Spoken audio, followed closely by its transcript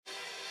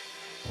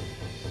And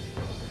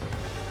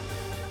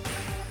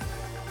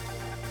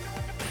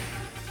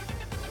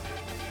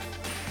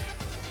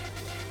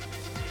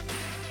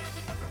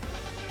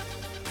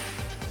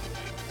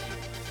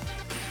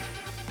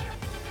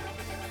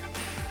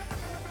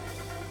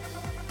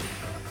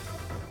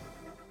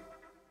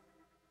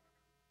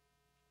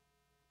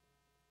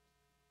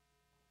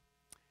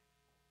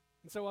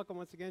so welcome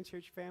once again,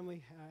 church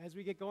family. As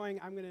we get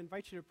going, I'm going to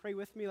invite you to pray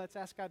with me. Let's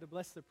ask God to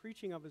bless the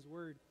preaching of his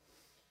word.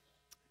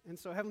 And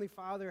so, Heavenly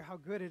Father, how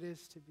good it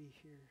is to be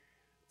here,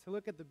 to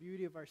look at the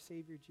beauty of our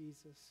Savior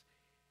Jesus.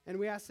 And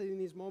we ask that in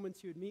these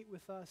moments you would meet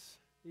with us,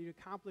 that you'd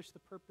accomplish the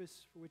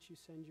purpose for which you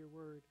send your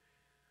word.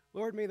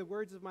 Lord, may the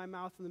words of my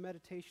mouth and the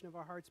meditation of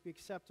our hearts be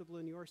acceptable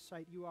in your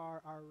sight. You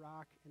are our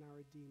rock and our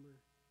Redeemer.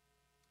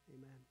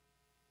 Amen.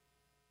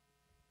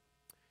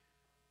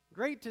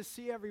 Great to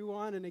see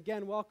everyone, and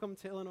again, welcome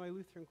to Illinois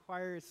Lutheran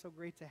Choir. It's so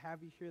great to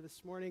have you here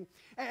this morning.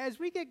 As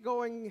we get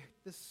going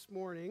this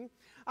morning,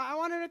 I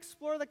want to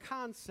explore the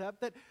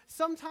concept that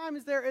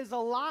sometimes there is a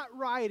lot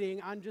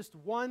riding on just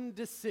one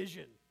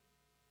decision.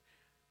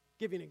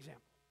 Give you an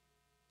example.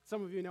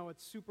 Some of you know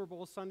it's Super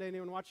Bowl Sunday.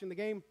 Anyone watching the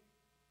game?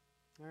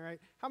 All right.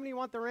 How many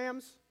want the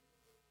Rams?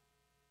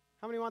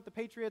 How many want the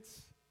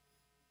Patriots?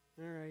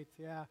 All right,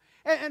 yeah.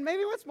 And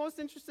maybe what's most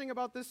interesting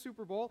about this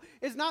Super Bowl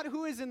is not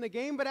who is in the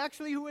game, but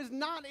actually who is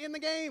not in the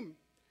game.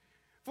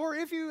 For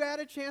if you had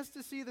a chance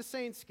to see the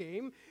Saints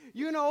game,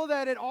 you know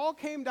that it all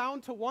came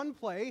down to one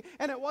play,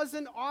 and it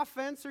wasn't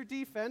offense or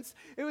defense.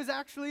 It was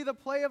actually the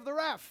play of the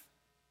ref.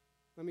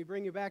 Let me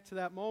bring you back to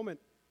that moment.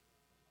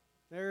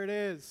 There it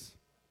is.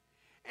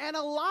 And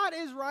a lot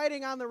is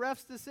riding on the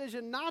ref's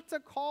decision not to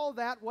call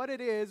that what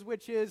it is,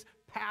 which is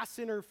pass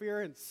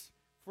interference.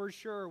 For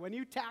sure. When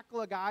you tackle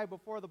a guy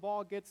before the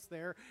ball gets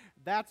there,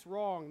 that's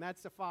wrong.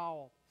 That's a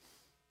foul.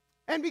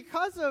 And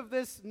because of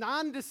this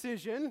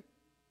non-decision,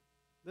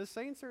 the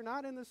Saints are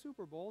not in the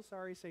Super Bowl.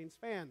 Sorry, Saints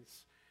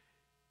fans.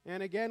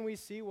 And again, we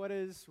see what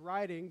is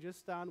riding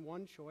just on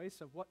one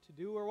choice of what to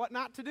do or what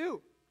not to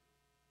do.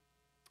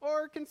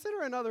 Or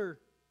consider another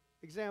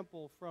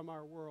example from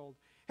our world.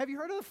 Have you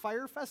heard of the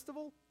Fire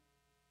Festival?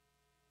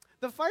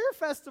 The Fire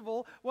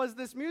Festival was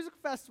this music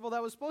festival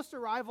that was supposed to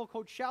rival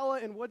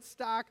Coachella and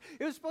Woodstock.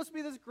 It was supposed to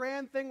be this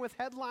grand thing with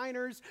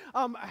headliners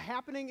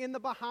happening in the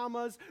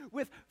Bahamas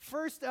with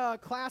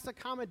first-class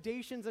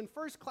accommodations and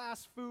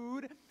first-class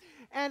food.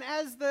 And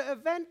as the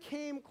event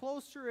came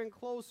closer and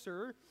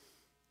closer,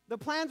 the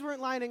plans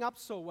weren't lining up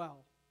so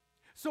well.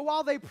 So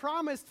while they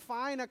promised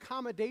fine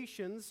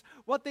accommodations,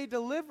 what they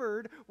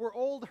delivered were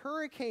old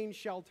hurricane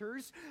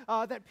shelters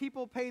that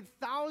people paid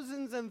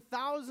thousands and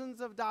thousands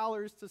of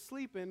dollars to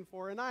sleep in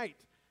for a night.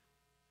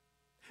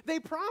 They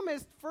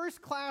promised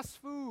first-class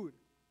food.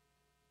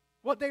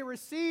 What they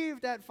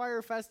received at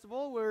Fire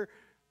Festival were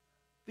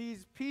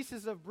these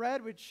pieces of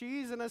bread with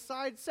cheese and a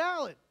side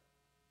salad.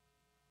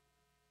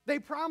 They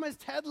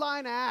promised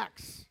headline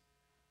acts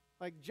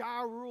like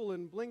Ja Rule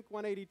and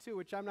Blink-182,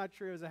 which I'm not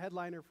sure is a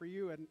headliner for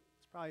you, and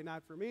probably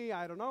not for me,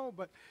 I don't know,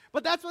 but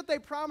that's what they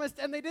promised,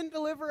 and they didn't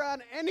deliver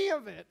on any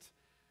of it.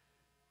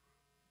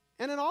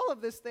 And in all of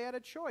this, they had a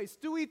choice.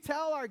 Do we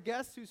tell our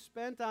guests who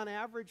spent on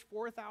average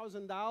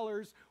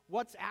 $4,000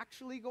 what's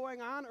actually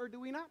going on, or do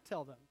we not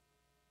tell them?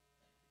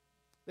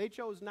 They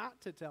chose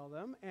not to tell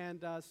them,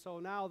 and so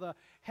now the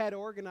head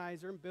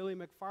organizer, Billy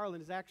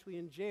McFarland, is actually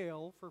in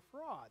jail for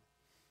fraud.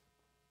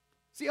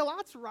 See, a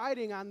lot's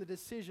riding on the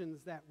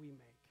decisions that we make.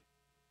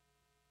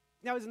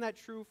 Now, isn't that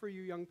true for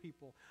you young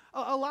people?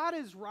 A lot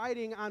is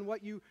riding on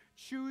what you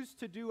choose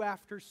to do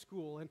after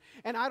school.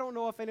 And I don't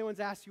know if anyone's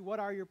asked you,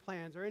 what are your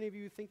plans? Are any of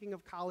you thinking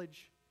of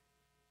college?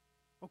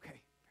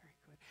 Okay, very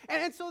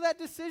good. And so that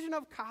decision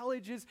of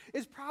college is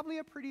probably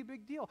a pretty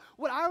big deal.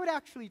 What I would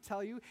actually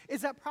tell you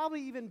is that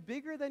probably even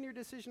bigger than your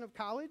decision of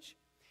college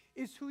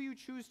is who you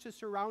choose to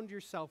surround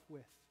yourself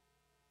with.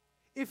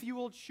 If you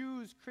will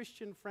choose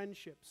Christian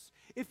friendships,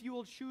 if you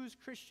will choose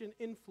Christian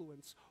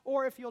influence,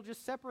 or if you'll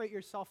just separate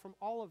yourself from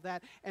all of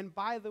that. And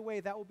by the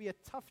way, that will be a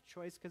tough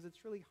choice because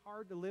it's really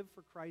hard to live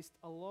for Christ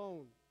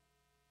alone,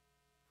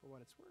 for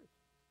what it's worth.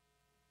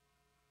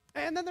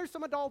 And then there's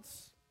some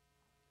adults.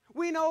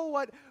 We know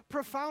what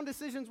profound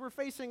decisions we're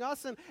facing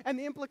us and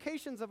the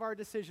implications of our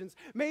decisions.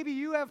 Maybe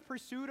you have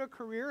pursued a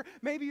career,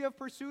 maybe you have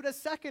pursued a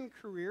second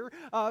career,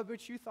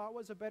 which you thought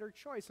was a better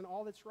choice and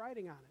all that's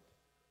riding on it.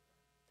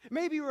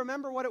 Maybe you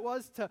remember what it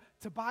was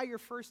to buy your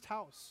first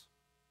house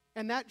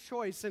and that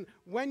choice and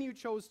when you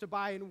chose to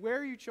buy and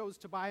where you chose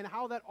to buy and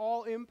how that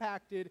all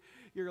impacted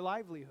your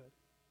livelihood.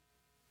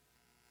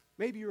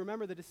 Maybe you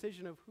remember the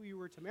decision of who you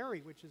were to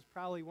marry, which is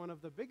probably one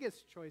of the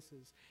biggest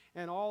choices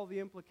and all the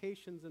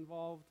implications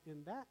involved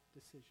in that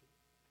decision.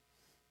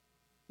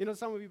 You know,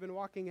 some of you have been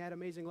walking at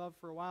Amazing Love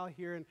for a while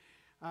here,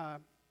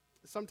 and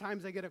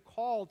sometimes I get a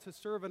call to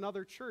serve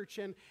another church,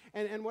 and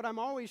what I'm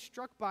always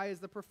struck by is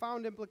the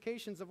profound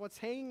implications of what's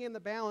hanging in the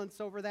balance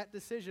over that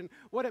decision,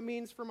 what it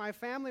means for my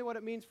family, what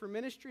it means for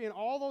ministry, and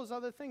all those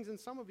other things, and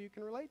some of you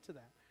can relate to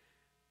that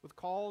with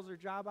calls or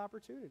job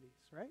opportunities,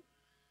 right?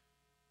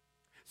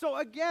 So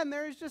again,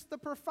 there's just the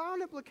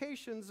profound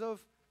implications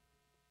of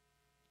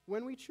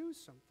when we choose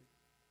something.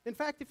 In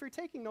fact, if you're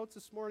taking notes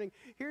this morning,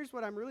 here's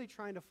what I'm really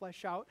trying to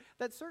flesh out,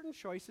 that certain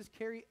choices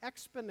carry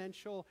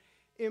exponential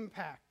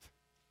impact.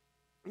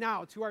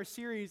 Now, to our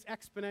series,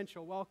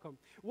 Exponential, welcome.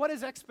 What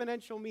does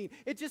exponential mean?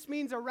 It just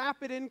means a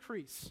rapid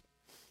increase,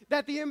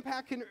 that the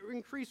impact can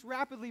increase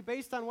rapidly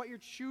based on what you're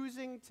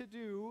choosing to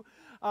do,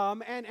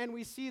 and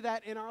we see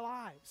that in our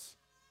lives.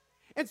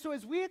 And so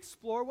as we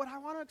explore, what I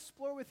want to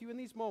explore with you in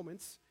these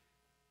moments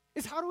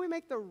is how do we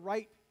make the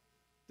right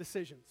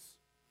decisions?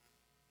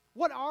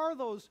 What are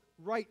those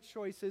right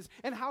choices,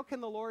 and how can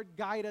the Lord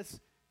guide us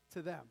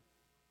to them?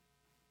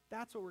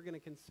 That's what we're going to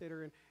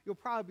consider, and you'll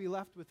probably be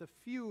left with a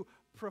few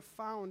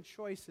profound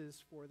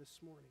choices for this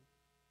morning.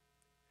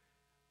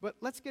 But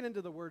let's get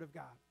into the Word of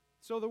God.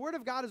 So the Word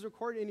of God is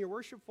recorded in your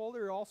worship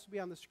folder. It'll also be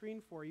on the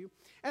screen for you.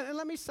 And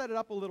let me set it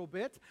up a little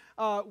bit.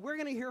 We're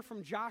going to hear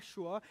from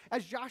Joshua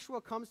as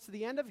Joshua comes to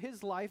the end of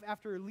his life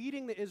after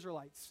leading the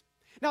Israelites.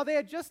 Now, they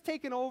had just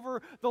taken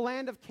over the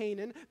land of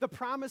Canaan, the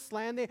promised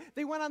land.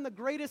 They went on the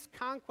greatest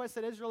conquest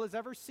that Israel has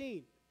ever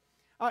seen.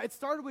 It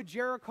started with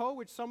Jericho,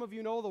 which some of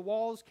you know, the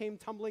walls came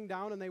tumbling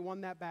down and they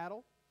won that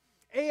battle.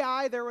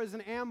 Ai, there was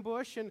an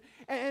ambush,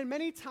 and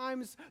many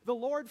times the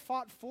Lord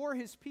fought for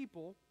his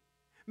people,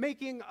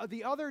 making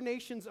the other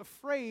nations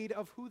afraid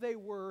of who they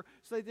were,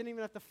 so they didn't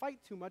even have to fight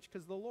too much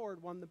because the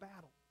Lord won the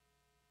battle.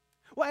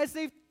 Well, as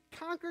they've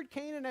conquered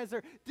Canaan, as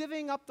they're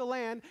divvying up the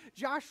land,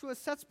 Joshua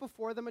sets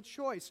before them a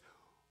choice.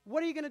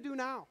 What are you going to do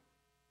now?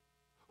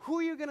 Who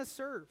are you going to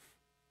serve?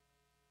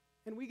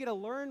 And we get to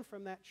learn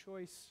from that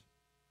choice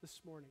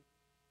this morning.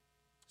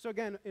 So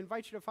again, I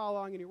invite you to follow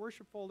along in your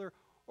worship folder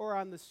or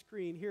on the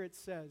screen. Here it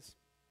says,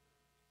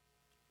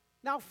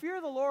 "Now fear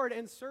the Lord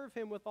and serve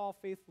him with all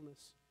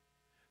faithfulness.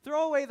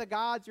 Throw away the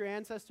gods your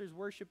ancestors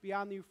worshiped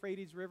beyond the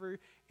Euphrates River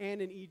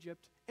and in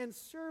Egypt, and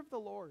serve the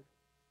Lord.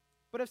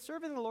 But if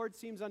serving the Lord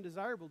seems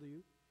undesirable to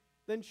you,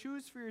 then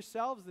choose for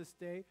yourselves this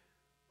day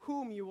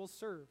whom you will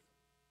serve,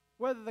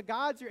 whether the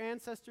gods your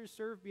ancestors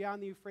served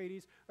beyond the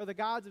Euphrates or the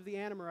gods of the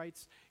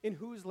Amorites in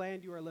whose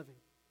land you are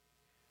living.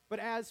 But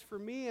as for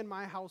me and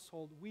my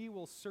household, we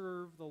will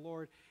serve the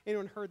Lord."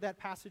 Anyone heard that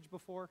passage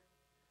before?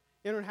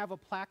 Anyone have a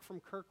plaque from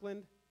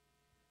Kirkland?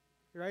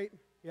 Right?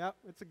 Yeah,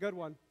 it's a good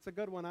one. It's a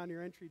good one on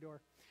your entry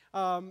door.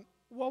 Well,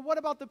 what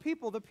about the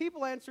people? The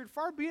people answered,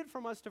 "Far be it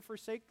from us to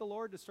forsake the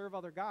Lord to serve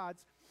other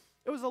gods.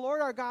 It was the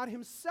Lord our God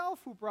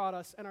himself who brought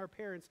us and our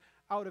parents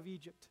out of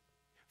Egypt,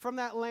 from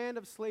that land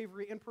of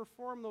slavery, and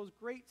performed those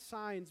great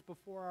signs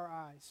before our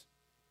eyes.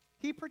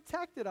 He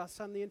protected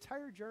us on the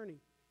entire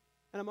journey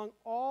and among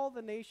all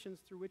the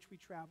nations through which we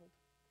traveled.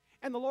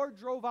 And the Lord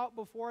drove out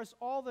before us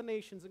all the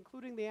nations,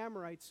 including the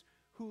Amorites,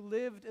 who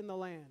lived in the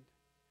land.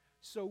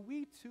 So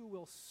we too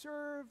will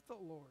serve the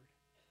Lord,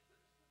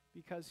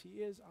 because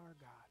he is our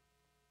God."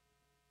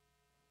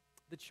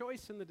 The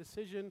choice and the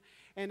decision,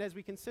 and as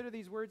we consider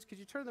these words, could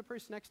you turn to the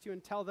person next to you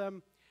and tell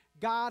them,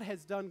 God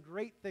has done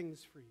great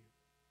things for you.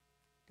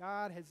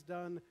 God has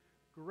done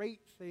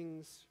great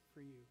things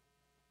for you.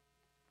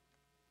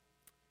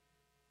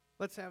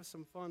 Let's have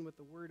some fun with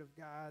the Word of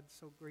God.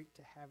 So great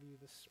to have you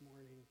this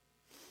morning.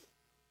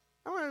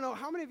 I want to know,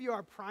 how many of you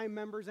are Prime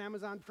members,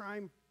 Amazon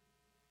Prime?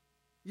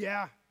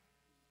 Yeah.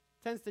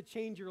 Tends to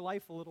change your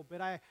life a little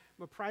bit. I'm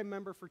a Prime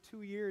member for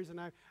 2 years,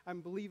 and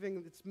I'm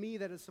believing it's me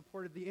that has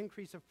supported the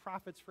increase of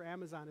profits for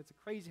Amazon. It's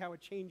crazy how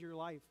it changed your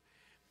life.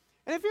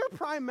 And if you're a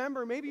Prime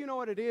member, maybe you know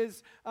what it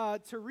is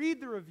to read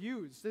the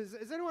reviews.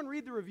 Does anyone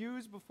read the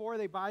reviews before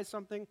they buy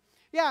something?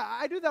 Yeah,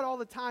 I do that all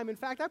the time. In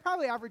fact, I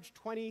probably average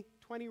 20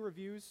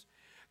 reviews,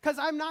 because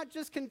I'm not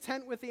just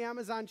content with the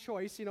Amazon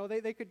choice. You know,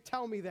 they could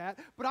tell me that,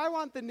 but I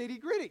want the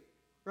nitty-gritty,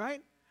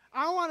 right?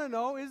 I want to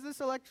know, is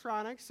this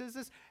electronics, is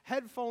this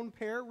headphone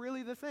pair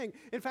really the thing?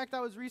 In fact, I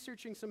was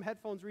researching some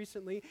headphones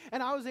recently,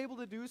 and I was able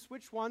to deduce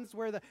which ones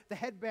where the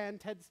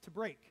headband tends to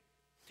break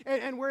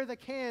and where the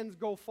cans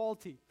go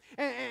faulty.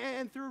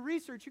 And through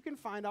research, you can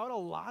find out a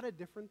lot of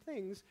different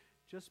things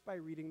just by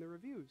reading the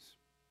reviews.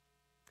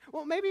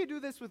 Well, maybe you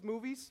do this with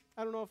movies.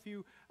 I don't know if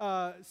you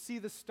see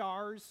the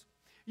stars.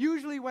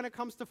 Usually when it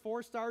comes to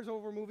 4 stars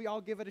over a movie,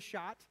 I'll give it a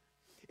shot.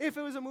 If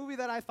it was a movie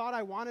that I thought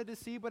I wanted to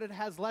see, but it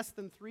has less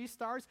than 3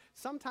 stars,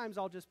 sometimes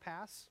I'll just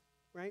pass,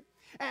 right?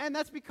 And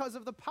that's because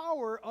of the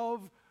power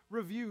of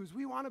reviews.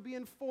 We want to be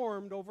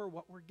informed over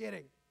what we're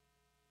getting.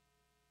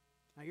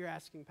 Now you're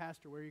asking,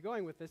 Pastor, where are you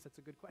going with this? That's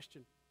a good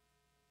question.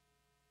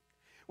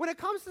 When it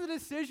comes to the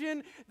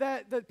decision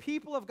that the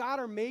people of God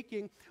are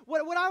making,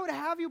 what I would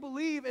have you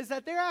believe is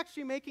that they're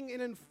actually making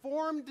an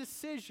informed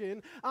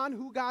decision on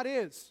who God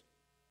is.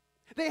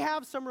 They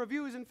have some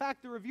reviews. In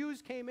fact, the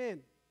reviews came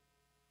in.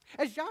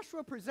 As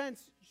Joshua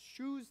presents,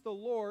 choose the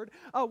Lord,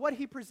 what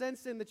he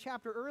presents in the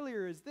chapter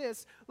earlier is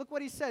this. Look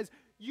what he says.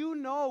 "You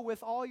know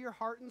with all your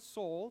heart and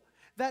soul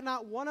that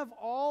not one of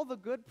all the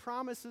good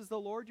promises the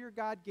Lord your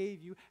God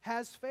gave you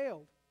has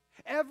failed.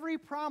 Every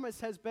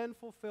promise has been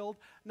fulfilled.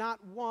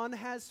 Not one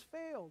has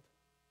failed."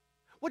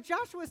 What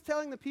Joshua is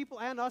telling the people,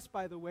 and us,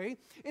 by the way,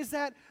 is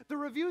that the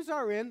reviews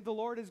are in, the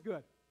Lord is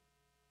good.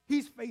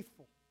 He's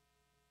faithful.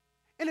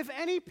 And if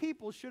any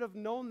people should have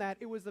known that,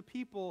 it was the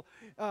people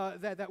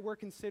that we're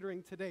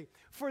considering today.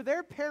 For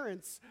their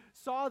parents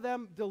saw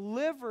them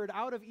delivered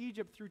out of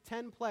Egypt through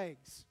 10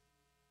 plagues.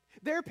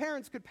 Their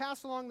parents could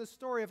pass along the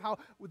story of how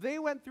they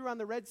went through on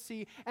the Red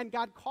Sea, and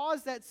God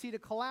caused that sea to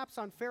collapse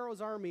on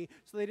Pharaoh's army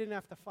so they didn't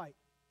have to fight.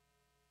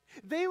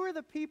 They were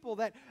the people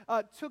that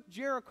took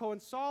Jericho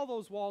and saw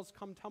those walls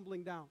come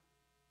tumbling down.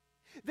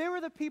 They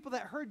were the people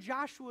that heard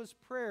Joshua's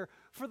prayer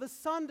for the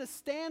sun to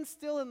stand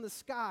still in the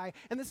sky.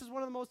 And this is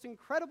one of the most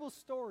incredible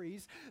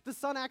stories. The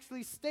sun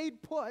actually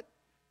stayed put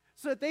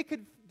so that they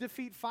could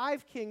defeat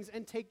 5 kings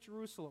and take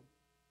Jerusalem.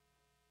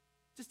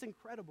 Just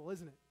incredible,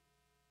 isn't it?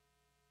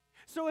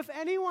 So if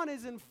anyone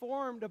is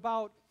informed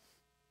about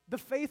the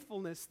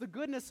faithfulness, the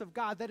goodness of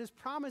God, that His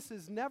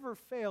promises never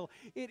fail,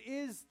 it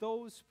is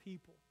those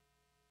people.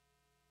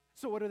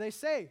 So what do they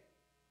say?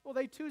 Well,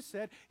 they too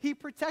said, He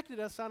protected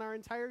us on our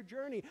entire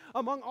journey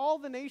among all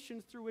the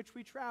nations through which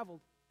we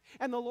traveled.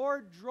 And the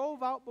Lord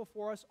drove out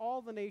before us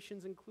all the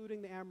nations,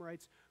 including the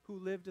Amorites who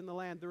lived in the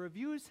land. The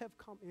reviews have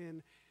come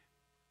in,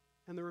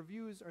 and the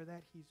reviews are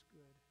that He's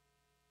good.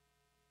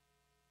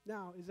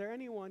 Now, is there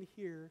anyone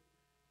here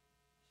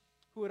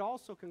who would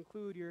also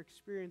conclude your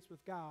experience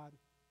with God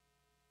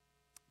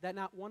that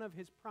not one of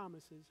His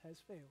promises has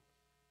failed?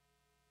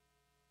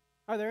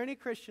 Are there any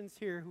Christians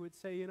here who would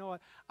say, you know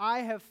what, I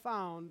have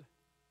found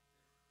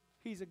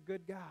He's a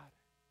good God.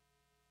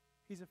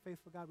 He's a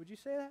faithful God. Would you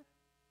say that?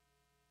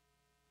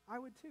 I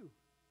would too.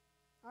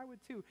 I would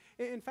too.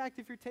 In fact,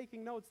 if you're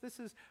taking notes, this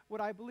is what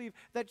I believe,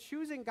 that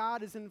choosing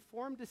God is an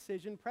informed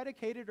decision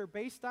predicated or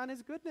based on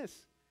His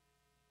goodness.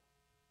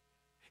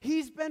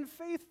 He's been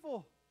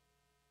faithful.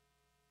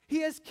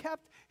 He has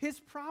kept His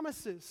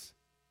promises.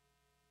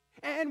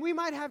 And we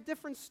might have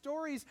different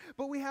stories,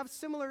 but we have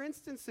similar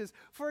instances.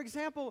 For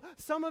example,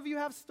 some of you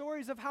have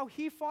stories of how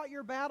He fought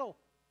your battle.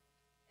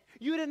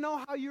 You didn't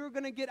know how you were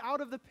going to get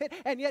out of the pit,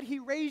 and yet He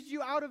raised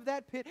you out of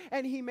that pit,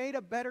 and He made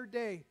a better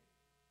day.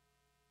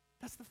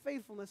 That's the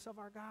faithfulness of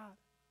our God.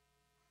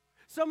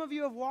 Some of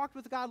you have walked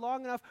with God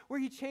long enough where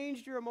He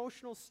changed your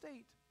emotional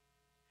state.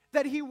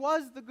 That He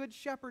was the good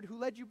shepherd who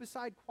led you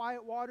beside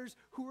quiet waters,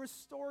 who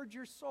restored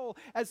your soul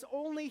as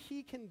only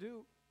He can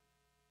do.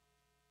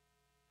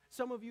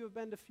 Some of you have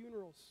been to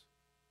funerals,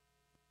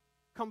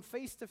 come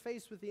face to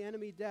face with the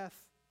enemy death,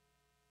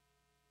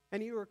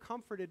 and you are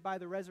comforted by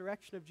the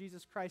resurrection of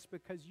Jesus Christ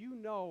because you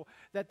know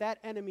that that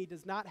enemy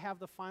does not have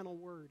the final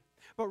word.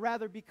 But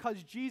rather,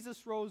 because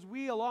Jesus rose,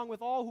 we, along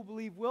with all who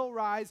believe, will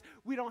rise.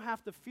 We don't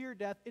have to fear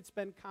death. It's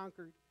been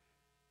conquered.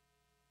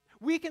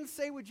 We can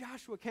say with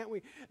Joshua, can't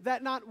we,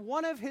 that not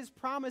one of His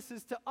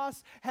promises to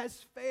us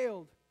has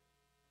failed.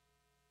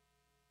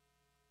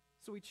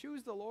 So we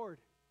choose the Lord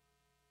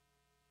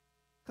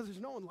because there's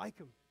no one like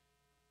Him.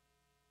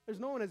 There's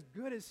no one as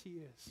good as He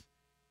is.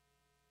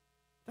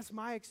 That's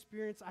my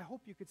experience. I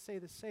hope you could say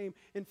the same.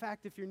 In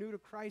fact, if you're new to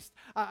Christ,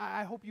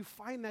 I hope you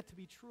find that to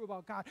be true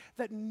about God,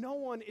 that no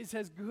one is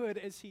as good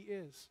as He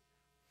is.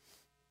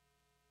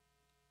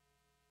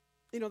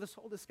 You know, this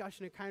whole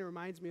discussion, it kind of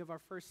reminds me of our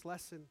first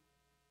lesson.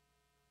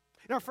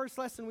 In our first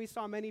lesson, we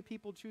saw many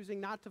people choosing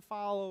not to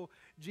follow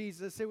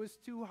Jesus. It was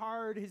too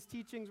hard. His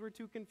teachings were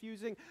too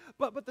confusing.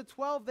 But the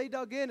 12, they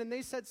dug in and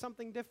they said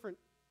something different.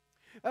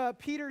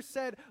 Peter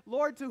said,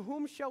 Lord, to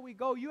whom shall we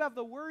go? You have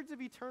the words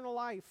of eternal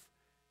life.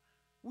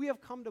 We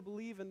have come to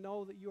believe and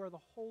know that you are the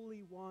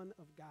Holy One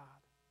of God.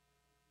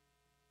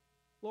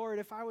 Lord,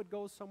 if I would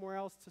go somewhere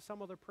else to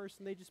some other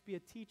person, they'd just be a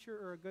teacher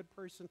or a good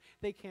person.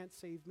 They can't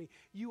save me.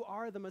 You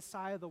are the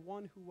Messiah, the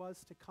one who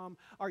was to come.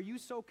 Are you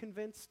so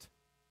convinced?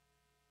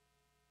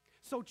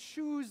 So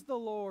choose the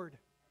Lord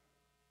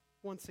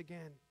once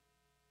again.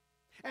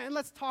 And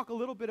let's talk a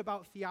little bit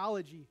about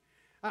theology.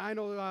 I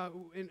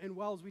know in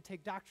Wells we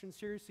take doctrine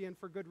seriously and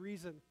for good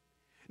reason.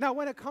 Now,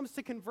 when it comes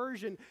to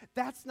conversion,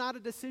 that's not a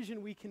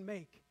decision we can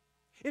make.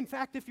 In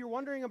fact, if you're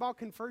wondering about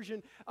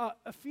conversion,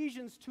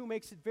 Ephesians 2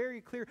 makes it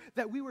very clear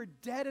that we were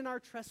dead in our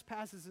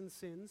trespasses and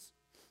sins.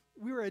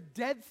 We were a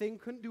dead thing,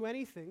 couldn't do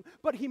anything,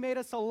 but He made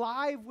us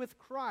alive with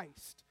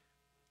Christ.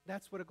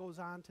 That's what it goes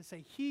on to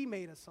say. He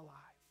made us alive.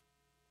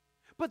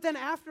 But then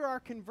after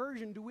our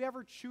conversion, do we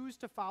ever choose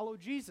to follow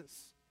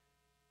Jesus?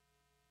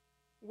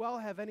 Well,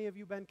 have any of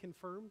you been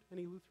confirmed?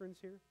 Any Lutherans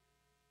here?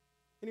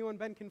 Anyone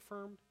been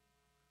confirmed?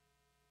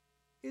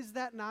 Is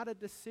that not a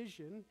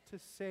decision to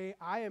say,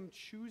 I am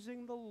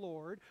choosing the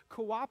Lord,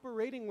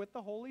 cooperating with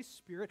the Holy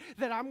Spirit,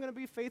 that I'm going to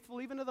be faithful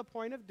even to the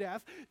point of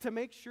death to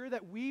make sure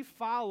that we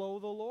follow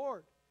the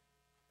Lord?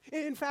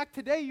 In fact,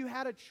 today you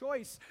had a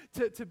choice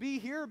to be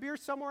here or be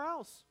somewhere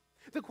else.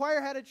 The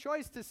choir had a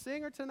choice to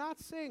sing or to not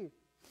sing.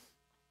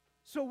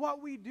 So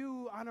what we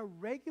do on a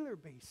regular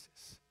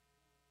basis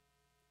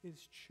is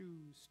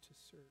choose to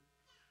serve.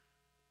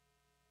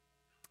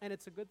 And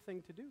it's a good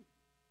thing to do.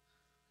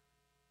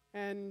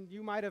 And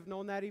you might have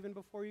known that even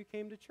before you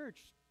came to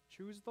church.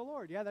 Choose the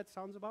Lord. Yeah, that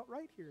sounds about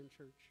right here in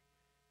church.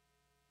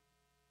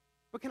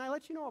 But can I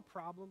let you know a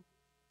problem?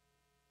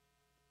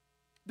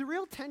 The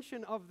real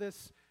tension of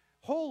this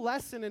whole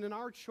lesson and in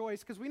our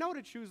choice, because we know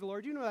to choose the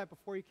Lord. You know that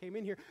before you came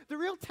in here. The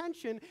real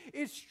tension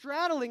is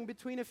straddling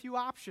between a few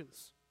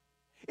options.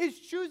 Is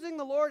choosing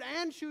the Lord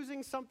and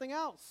choosing something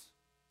else.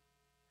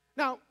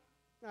 Now,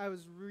 I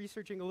was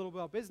researching a little bit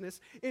about business.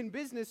 In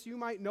business, you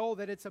might know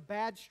that it's a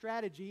bad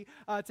strategy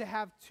to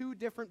have two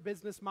different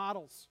business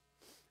models.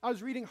 I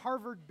was reading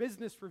Harvard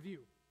Business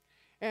Review,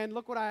 and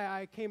look what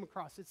I came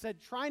across. It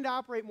said, trying to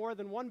operate more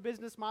than one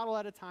business model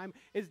at a time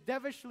is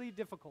devilishly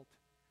difficult,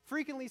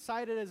 frequently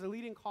cited as a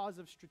leading cause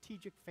of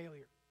strategic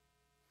failure.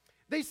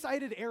 They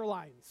cited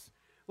airlines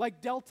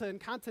like Delta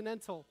and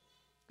Continental,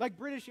 like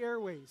British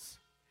Airways.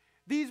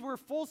 These were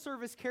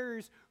full-service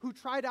carriers who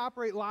tried to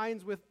operate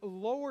lines with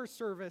lower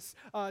service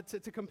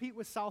to compete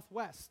with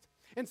Southwest.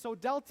 And so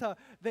Delta,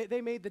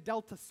 they made the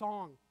Delta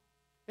Song,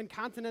 and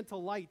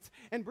Continental Light,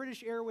 and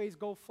British Airways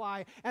Go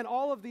Fly, and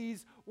all of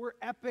these were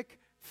epic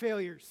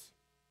failures.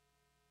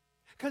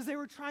 Because they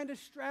were trying to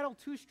straddle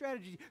two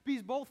strategies,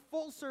 be both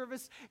full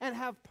service and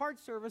have part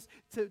service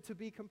to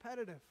be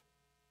competitive.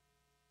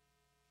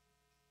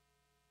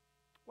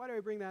 Why do I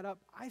bring that up?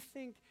 I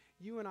think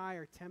you and I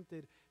are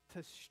tempted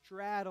to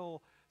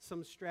straddle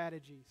some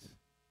strategies.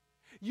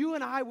 You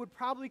and I would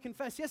probably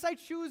confess, yes, I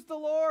choose the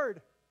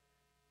Lord.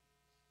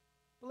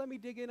 But let me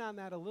dig in on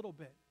that a little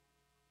bit.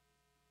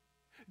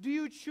 Do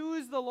you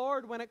choose the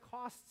Lord when it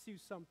costs you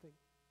something?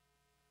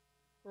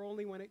 Or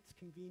only when it's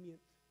convenient?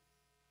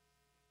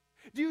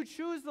 Do you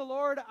choose the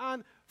Lord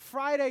on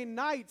Friday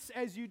nights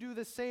as you do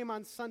the same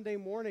on Sunday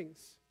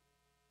mornings?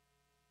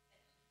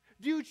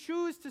 Do you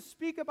choose to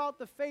speak about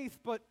the faith,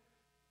 but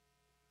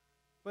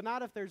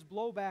not if there's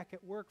blowback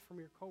at work from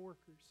your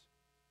coworkers?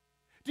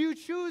 Do you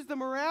choose the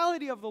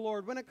morality of the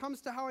Lord when it comes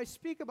to how I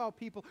speak about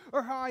people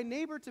or how I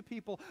neighbor to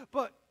people,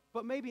 but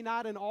maybe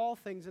not in all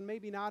things and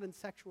maybe not in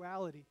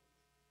sexuality?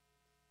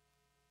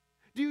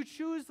 Do you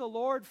choose the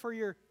Lord for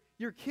your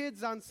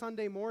kids on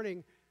Sunday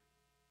morning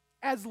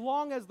as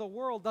long as the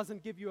world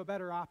doesn't give you a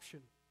better option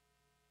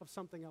of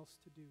something else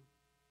to do?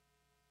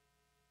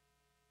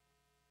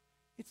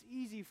 It's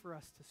easy for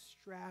us to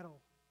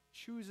straddle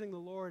choosing the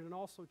Lord and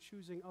also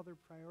choosing other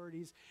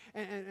priorities.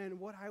 And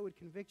what I would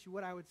convict you,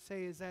 what I would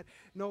say is that,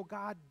 no,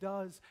 God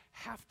does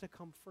have to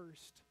come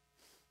first.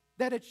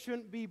 That it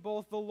shouldn't be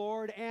both the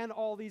Lord and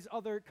all these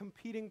other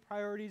competing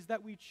priorities,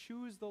 that we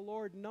choose the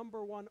Lord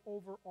number one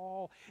over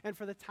all. And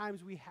for the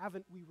times we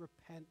haven't, we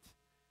repent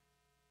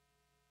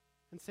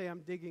and say,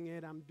 I'm digging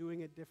it, I'm doing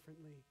it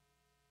differently.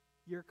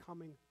 You're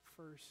coming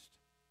first.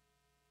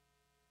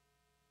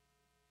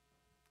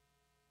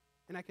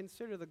 And I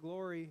consider the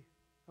glory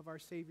of our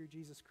Savior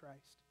Jesus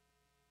Christ.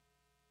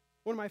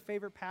 One of my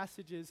favorite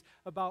passages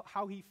about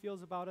how he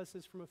feels about us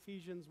is from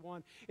Ephesians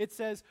 1. It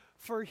says,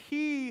 for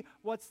he,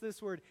 what's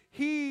this word?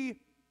 He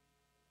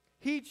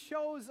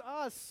chose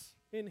us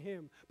in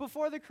him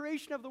before the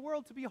creation of the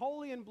world to be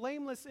holy and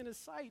blameless in his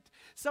sight.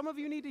 Some of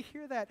you need to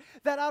hear that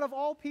out of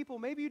all people,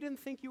 maybe you didn't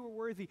think you were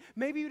worthy,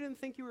 maybe you didn't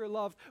think you were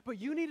loved, but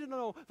you need to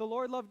know the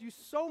Lord loved you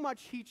so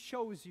much he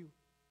chose you.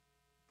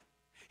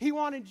 He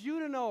wanted you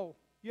to know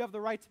you have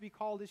the right to be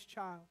called his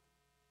child.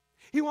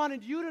 He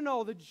wanted you to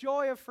know the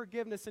joy of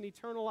forgiveness and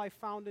eternal life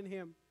found in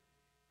him.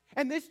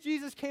 And this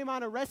Jesus came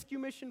on a rescue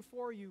mission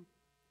for you.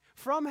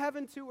 From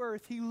heaven to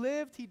earth, he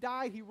lived, he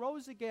died, he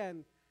rose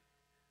again,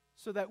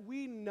 so that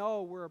we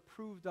know we're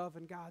approved of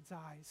in God's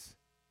eyes.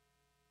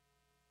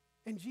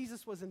 And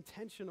Jesus was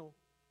intentional.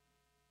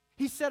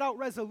 He set out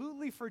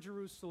resolutely for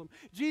Jerusalem.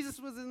 Jesus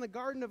was in the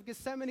Garden of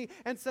Gethsemane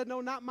and said, no,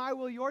 not my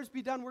will, yours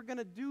be done. We're going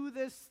to do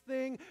this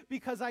thing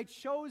because I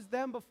chose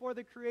them before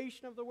the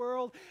creation of the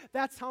world.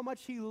 That's how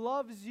much he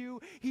loves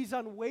you. He's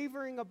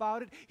unwavering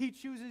about it. He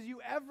chooses you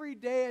every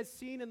day as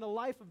seen in the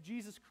life of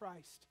Jesus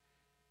Christ.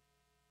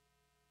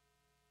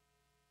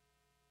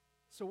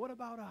 So what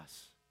about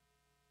us?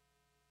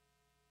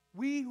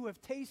 We who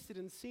have tasted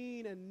and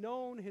seen and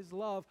known his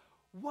love,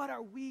 what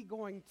are we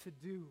going to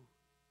do?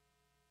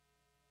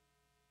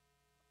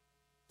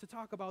 To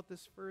talk about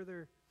this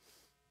further,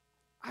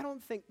 I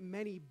don't think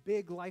many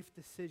big life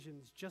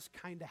decisions just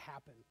kind of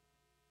happen.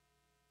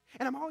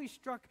 And I'm always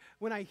struck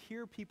when I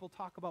hear people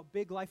talk about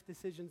big life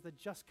decisions that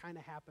just kind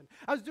of happen.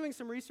 I was doing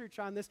some research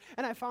on this,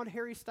 and I found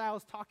Harry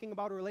Styles talking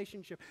about a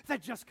relationship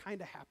that just kind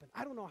of happened.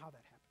 I don't know how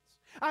that happens.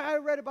 I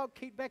read about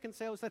Kate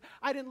Beckinsale who said,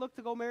 I didn't look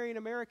to go marry an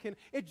American.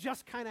 It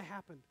just kind of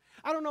happened.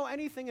 I don't know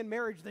anything in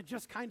marriage that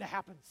just kind of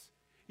happens.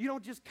 You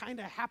don't just kind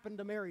of happen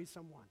to marry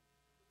someone.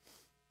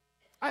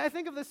 I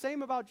think of the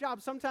same about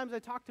jobs. Sometimes I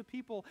talk to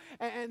people,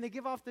 and they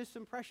give off this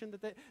impression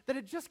that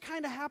it just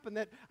kind of happened,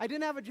 that I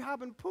didn't have a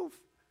job, and poof,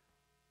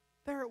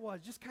 there it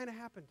was, just kind of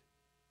happened.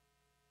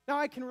 Now,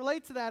 I can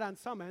relate to that on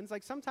some ends.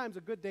 Like, sometimes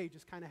a good day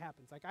just kind of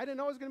happens. Like, I didn't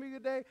know it was going to be a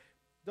good day.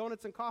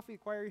 Donuts and coffee,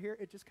 choir here,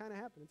 it just kind of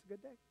happened. It's a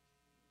good day.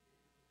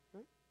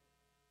 Right?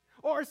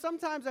 Or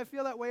sometimes I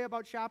feel that way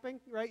about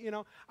shopping, right? You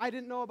know, I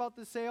didn't know about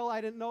the sale.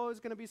 I didn't know it was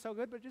going to be so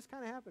good, but it just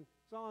kind of happened.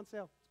 It's all on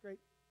sale. It's great.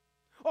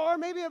 Or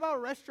maybe about a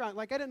restaurant.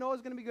 Like, I didn't know it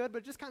was going to be good, but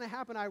it just kind of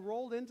happened. I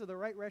rolled into the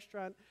right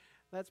restaurant.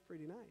 That's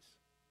pretty nice.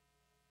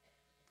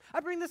 I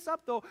bring this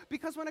up, though,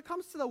 because when it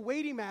comes to the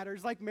weighty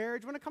matters like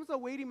marriage, when it comes to the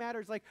weighty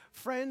matters like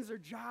friends or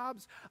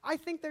jobs, I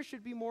think there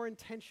should be more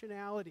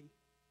intentionality.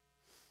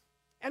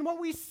 And what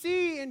we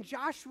see in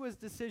Joshua's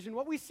decision,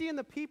 what we see in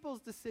the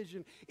people's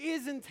decision,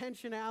 is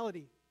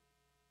intentionality.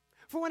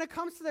 For when it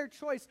comes to their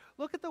choice,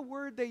 look at the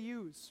word they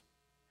use.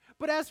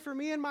 But as for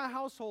me and my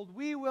household,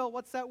 we will,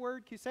 what's that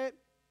word? Can you say it?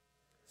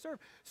 Serve.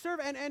 Serve.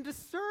 And to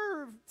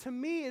serve, to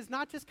me, is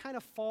not just kind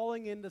of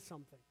falling into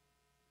something.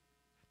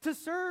 To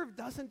serve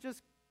doesn't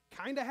just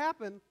kind of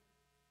happen.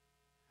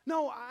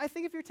 No, I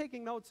think if you're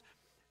taking notes,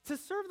 to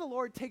serve the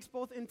Lord takes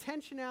both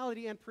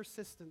intentionality and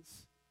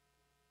persistence.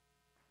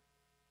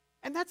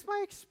 And that's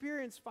my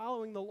experience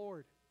following the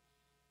Lord.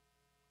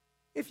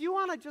 If you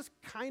want to just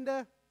kind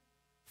of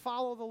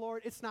follow the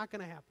Lord, it's not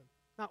going to happen.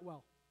 Not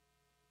well.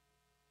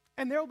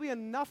 And there will be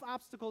enough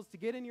obstacles to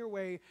get in your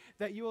way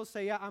that you will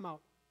say, yeah, I'm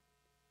out.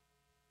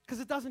 Because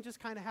it doesn't just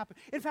kind of happen.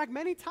 In fact,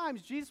 many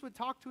times Jesus would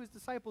talk to his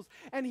disciples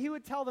and he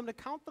would tell them to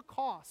count the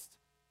cost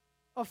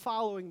of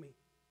following me.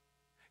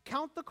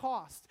 Count the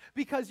cost,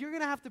 because you're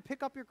going to have to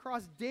pick up your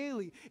cross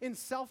daily in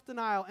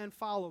self-denial and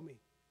follow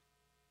me.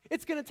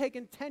 It's going to take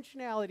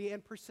intentionality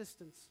and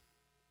persistence.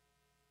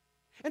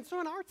 And so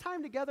in our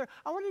time together,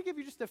 I want to give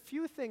you just a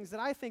few things that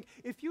I think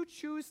if you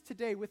choose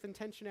today with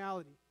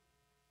intentionality,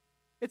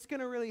 it's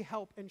going to really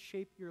help and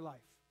shape your life.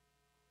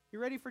 You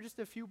ready for just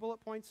a few bullet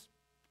points?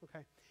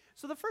 Okay.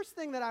 So the first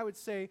thing that I would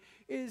say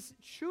is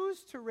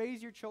choose to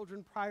raise your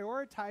children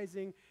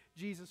prioritizing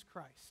Jesus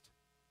Christ.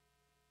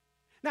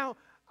 Now,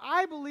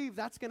 I believe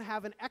that's going to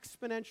have an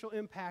exponential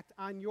impact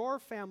on your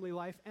family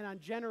life and on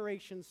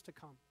generations to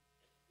come.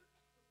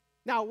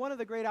 Now, one of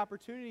the great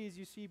opportunities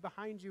you see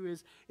behind you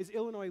is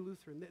Illinois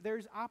Lutheran.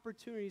 There's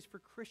opportunities for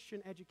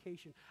Christian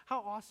education. How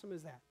awesome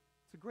is that?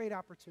 It's a great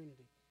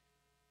opportunity.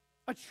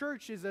 A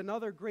church is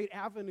another great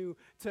avenue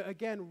to,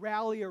 again,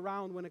 rally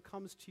around when it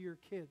comes to your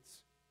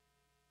kids.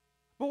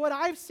 But what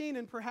I've seen,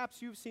 and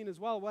perhaps you've seen as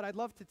well, what I'd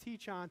love to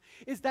teach on,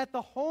 is that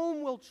the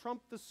home will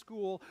trump the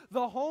school,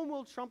 the home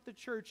will trump the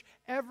church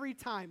every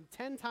time,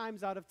 10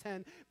 times out of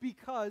 10,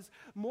 because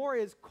more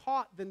is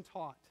caught than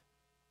taught.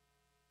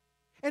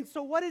 And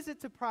so what is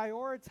it to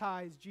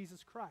prioritize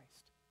Jesus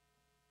Christ?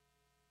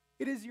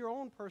 It is your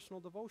own personal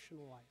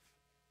devotional life,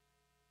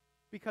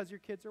 because your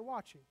kids are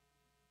watching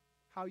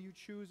how you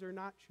choose or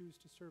not choose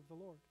to serve the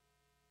Lord.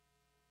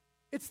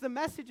 It's the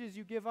messages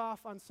you give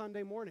off on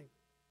Sunday morning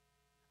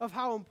of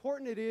how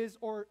important it is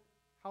or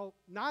how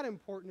not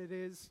important it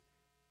is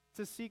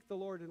to seek the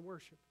Lord in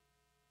worship.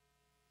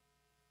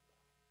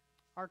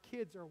 Our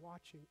kids are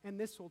watching, and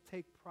this will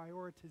take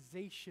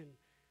prioritization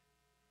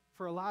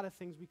for a lot of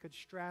things we could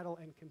straddle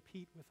and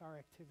compete with our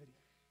activity.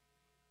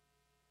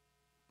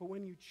 But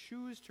when you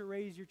choose to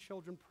raise your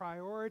children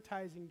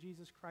prioritizing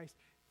Jesus Christ,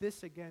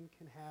 this again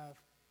can have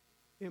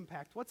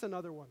impact. What's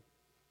another one?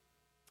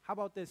 How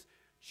about this?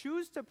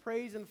 Choose to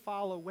praise and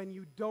follow when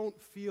you don't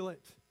feel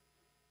it.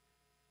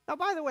 Now,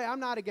 by the way, I'm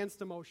not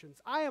against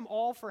emotions. I am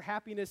all for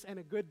happiness and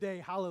a good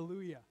day.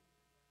 Hallelujah.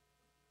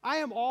 I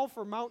am all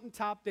for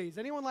mountaintop days.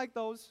 Anyone like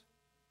those?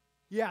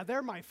 Yeah,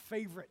 they're my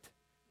favorite.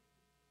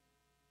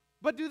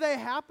 But do they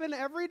happen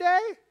every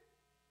day?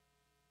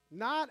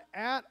 Not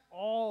at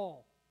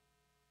all.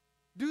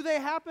 Do they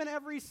happen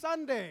every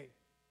Sunday?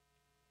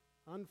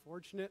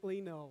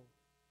 Unfortunately, no.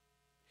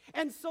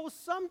 And so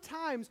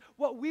sometimes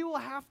what we will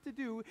have to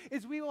do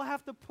is we will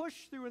have to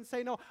push through and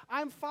say, no,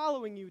 I'm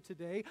following you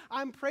today.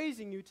 I'm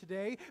praising you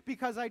today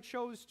because I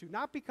chose to,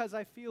 not because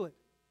I feel it.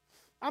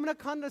 I'm going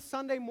to come to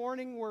Sunday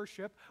morning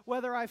worship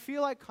whether I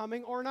feel like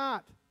coming or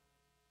not.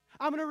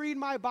 I'm going to read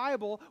my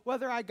Bible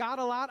whether I got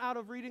a lot out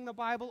of reading the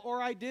Bible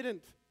or I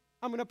didn't.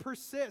 I'm going to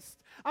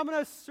persist. I'm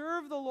going to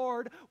serve the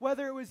Lord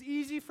whether it was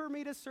easy for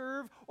me to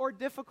serve or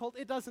difficult.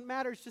 It doesn't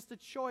matter. It's just a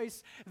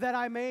choice that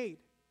I made.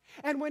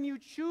 And when you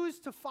choose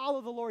to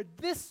follow the Lord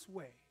this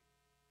way,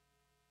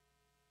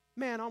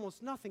 man,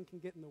 almost nothing can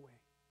get in the way.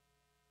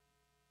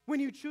 When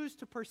you choose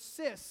to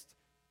persist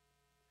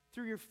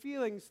through your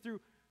feelings,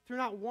 through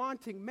not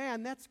wanting,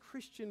 man, that's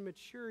Christian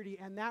maturity,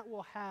 and that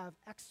will have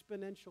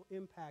exponential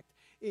impact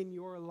in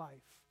your life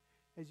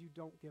as you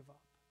don't give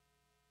up.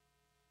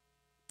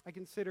 I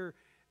consider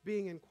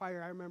being in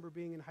choir. I remember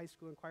being in high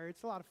school in choir.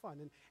 It's a lot of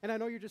fun. And I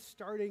know you're just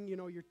starting,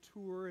 your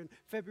tour, and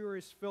February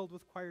is filled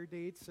with choir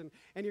dates, and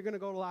you're going to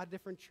go to a lot of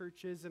different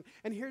churches.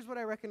 And here's what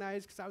I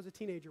recognize, because I was a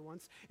teenager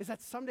once, is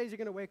that some days you're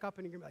going to wake up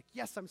and you're going to be like,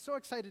 yes, I'm so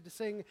excited to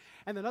sing.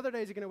 And then other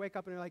days you're going to wake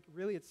up and you're like,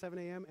 really, it's 7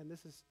 a.m., and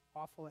this is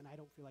awful, and I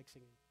don't feel like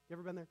singing. You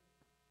ever been there?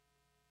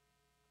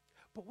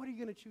 But what are you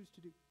going to choose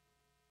to do?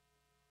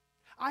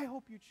 I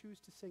hope you choose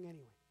to sing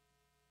anyway.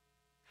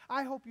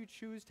 I hope you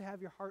choose to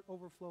have your heart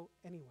overflow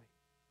anyway.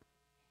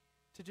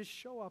 To just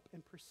show up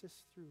and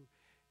persist through,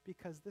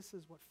 because this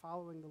is what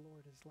following the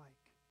Lord is like.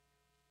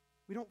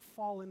 We don't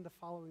fall into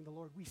following the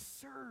Lord. We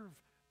serve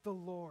the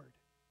Lord.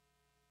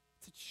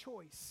 It's a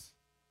choice.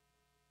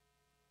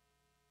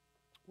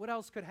 What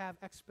else could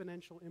have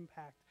exponential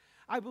impact?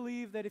 I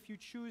believe that if you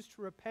choose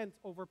to repent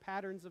over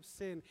patterns of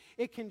sin,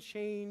 it can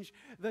change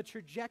the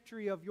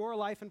trajectory of your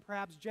life and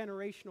perhaps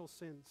generational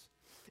sins.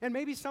 And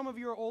maybe some of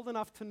you are old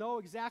enough to know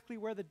exactly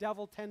where the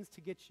devil tends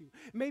to get you.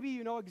 Maybe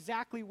you know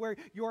exactly where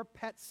your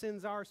pet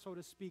sins are, so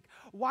to speak.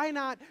 Why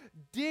not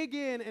dig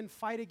in and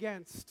fight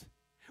against?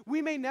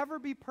 We may never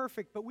be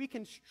perfect, but we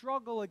can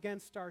struggle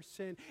against our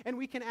sin, and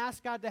we can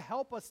ask God to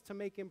help us to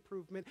make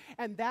improvement,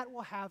 and that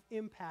will have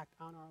impact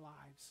on our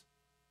lives.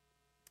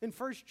 In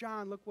 1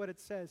 John, look what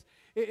it says.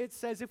 It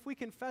says, if we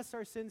confess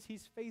our sins,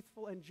 he's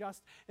faithful and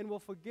just and will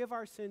forgive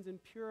our sins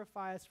and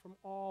purify us from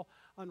all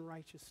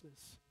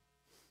unrighteousness.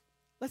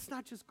 Let's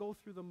not just go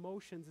through the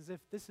motions as if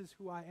this is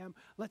who I am.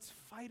 Let's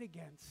fight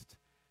against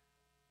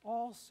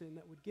all sin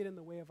that would get in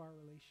the way of our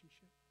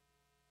relationship.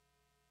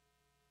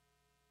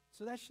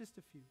 So that's just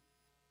a few.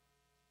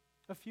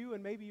 A few,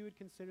 and maybe you would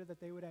consider that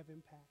they would have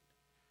impact.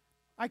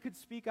 I could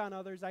speak on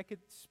others. I could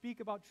speak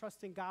about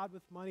trusting God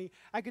with money.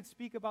 I could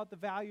speak about the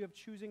value of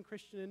choosing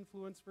Christian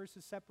influence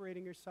versus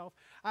separating yourself.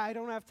 I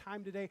don't have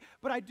time today,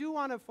 but I do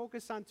want to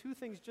focus on two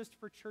things just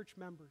for church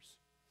members.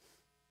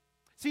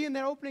 See, in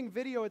that opening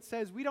video, it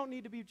says we don't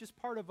need to be just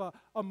part of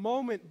a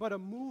moment, but a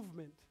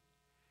movement.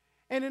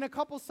 And in a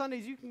couple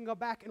Sundays, you can go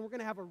back and we're going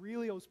to have a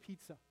Relio's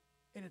pizza,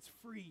 and it's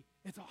free.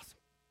 It's awesome.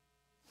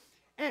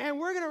 And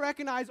we're going to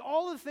recognize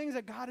all the things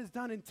that God has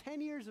done in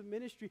 10 years of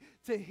ministry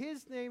to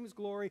his name's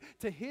glory,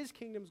 to his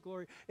kingdom's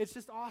glory. It's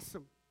just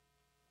awesome.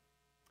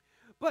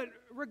 But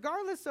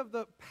regardless of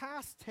the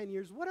past 10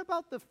 years, what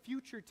about the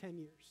future 10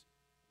 years?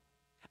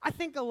 I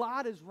think a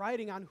lot is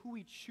riding on who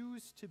we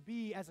choose to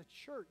be as a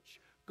church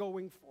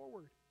going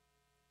forward.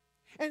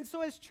 And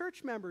so as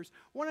church members,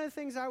 one of the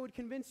things I would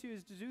convince you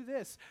is to do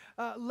this.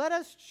 Let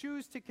us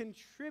choose to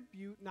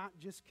contribute, not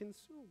just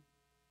consume.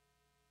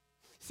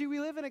 See,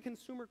 we live in a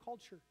consumer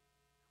culture.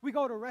 We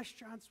go to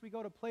restaurants, we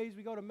go to plays,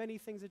 we go to many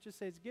things that just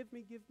says, give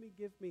me, give me,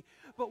 give me.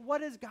 But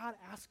what does God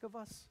ask of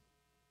us?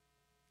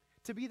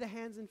 To be the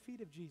hands and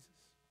feet of Jesus.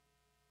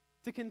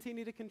 To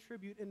continue to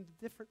contribute in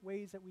different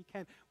ways that we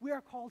can. We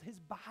are called his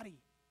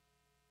body.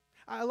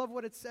 I love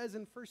what it says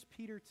in 1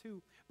 Peter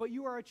 2. But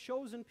you are a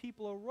chosen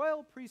people, a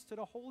royal priesthood,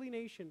 a holy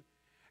nation,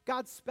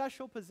 God's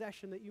special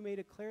possession, that you may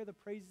declare the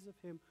praises of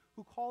him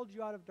who called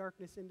you out of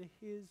darkness into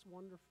his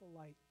wonderful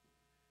light.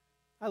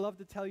 I love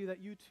to tell you that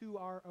you too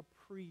are a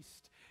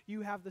priest.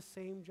 You have the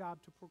same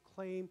job to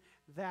proclaim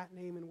that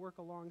name and work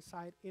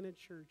alongside in a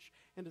church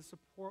and to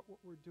support what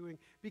we're doing.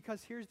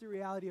 Because here's the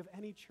reality of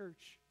any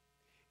church.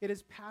 It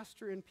is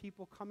pastor and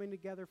people coming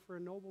together for a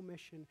noble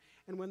mission,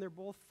 and when they're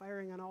both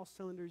firing on all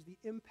cylinders, the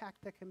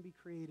impact that can be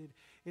created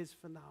is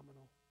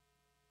phenomenal.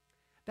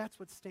 That's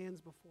what stands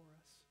before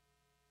us.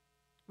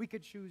 We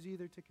could choose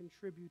either to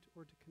contribute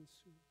or to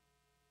consume.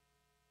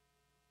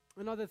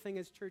 Another thing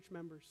as church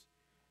members,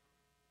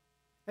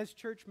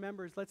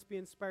 let's be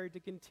inspired to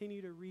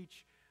continue to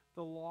reach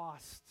the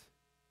lost.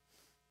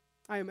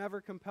 I am ever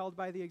compelled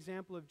by the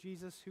example of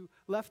Jesus, who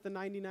left the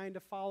 99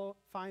 to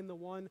find the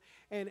one,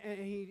 and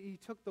he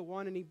took the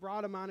one and he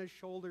brought him on his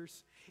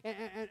shoulders.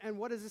 And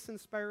what does this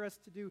inspire us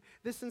to do?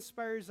 This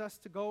inspires us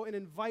to go and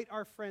invite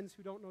our friends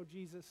who don't know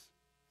Jesus.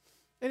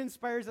 It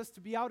inspires us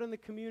to be out in the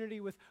community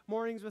with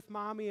Mornings with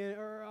Mommy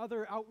or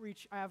other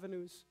outreach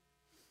avenues.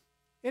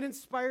 It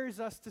inspires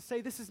us to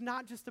say, this is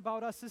not just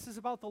about us, this is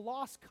about the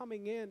lost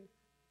coming in.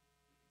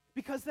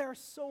 Because there are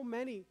so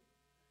many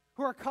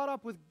who are caught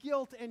up with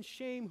guilt and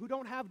shame, who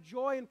don't have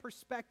joy and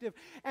perspective.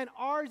 And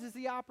ours is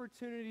the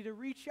opportunity to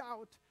reach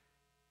out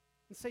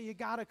and say, you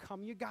got to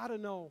come, you got to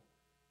know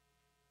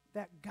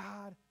that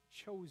God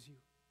chose you,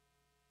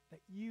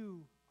 that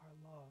you are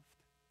loved.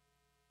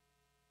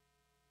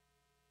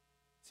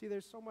 See,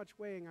 there's so much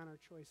weighing on our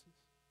choices.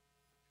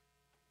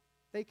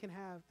 They can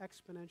have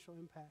exponential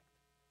impact.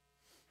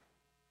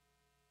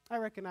 I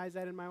recognize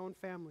that in my own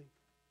family.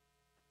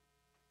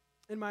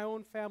 In my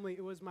own family,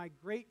 it was my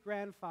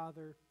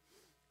great-grandfather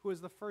who was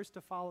the first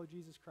to follow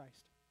Jesus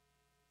Christ.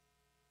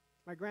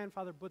 My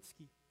grandfather,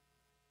 Butsky.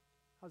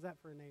 How's that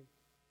for a name?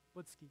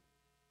 Butsky.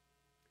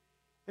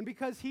 And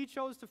because he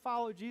chose to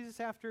follow Jesus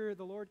after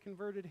the Lord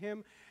converted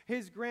him,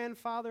 his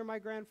grandfather, my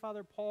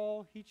grandfather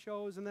Paul, he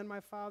chose, and then my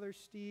father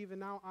Steve, and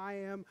now I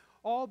am,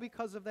 all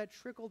because of that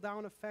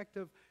trickle-down effect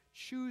of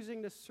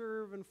choosing to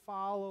serve and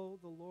follow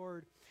the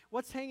Lord.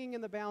 What's hanging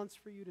in the balance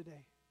for you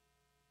today?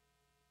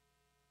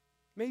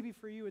 Maybe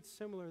for you it's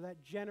similar,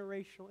 that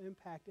generational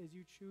impact as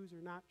you choose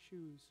or not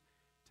choose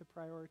to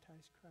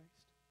prioritize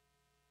Christ.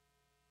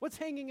 What's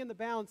hanging in the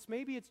balance?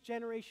 Maybe it's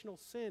generational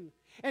sin.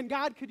 And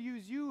God could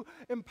use you,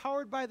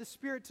 empowered by the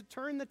Spirit, to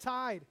turn the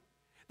tide.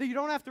 That you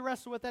don't have to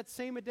wrestle with that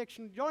same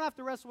addiction. You don't have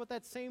to wrestle with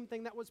that same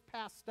thing that was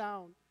passed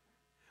down.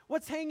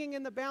 What's hanging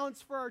in the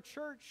balance for our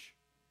church?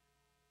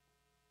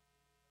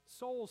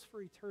 Souls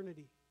for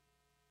eternity.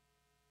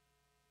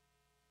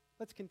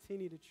 Let's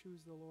continue to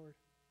choose the Lord,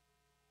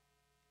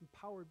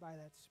 empowered by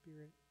that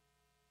Spirit.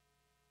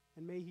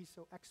 And may he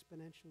so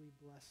exponentially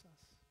bless us.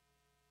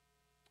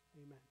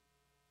 Amen.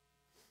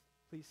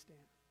 Please stand.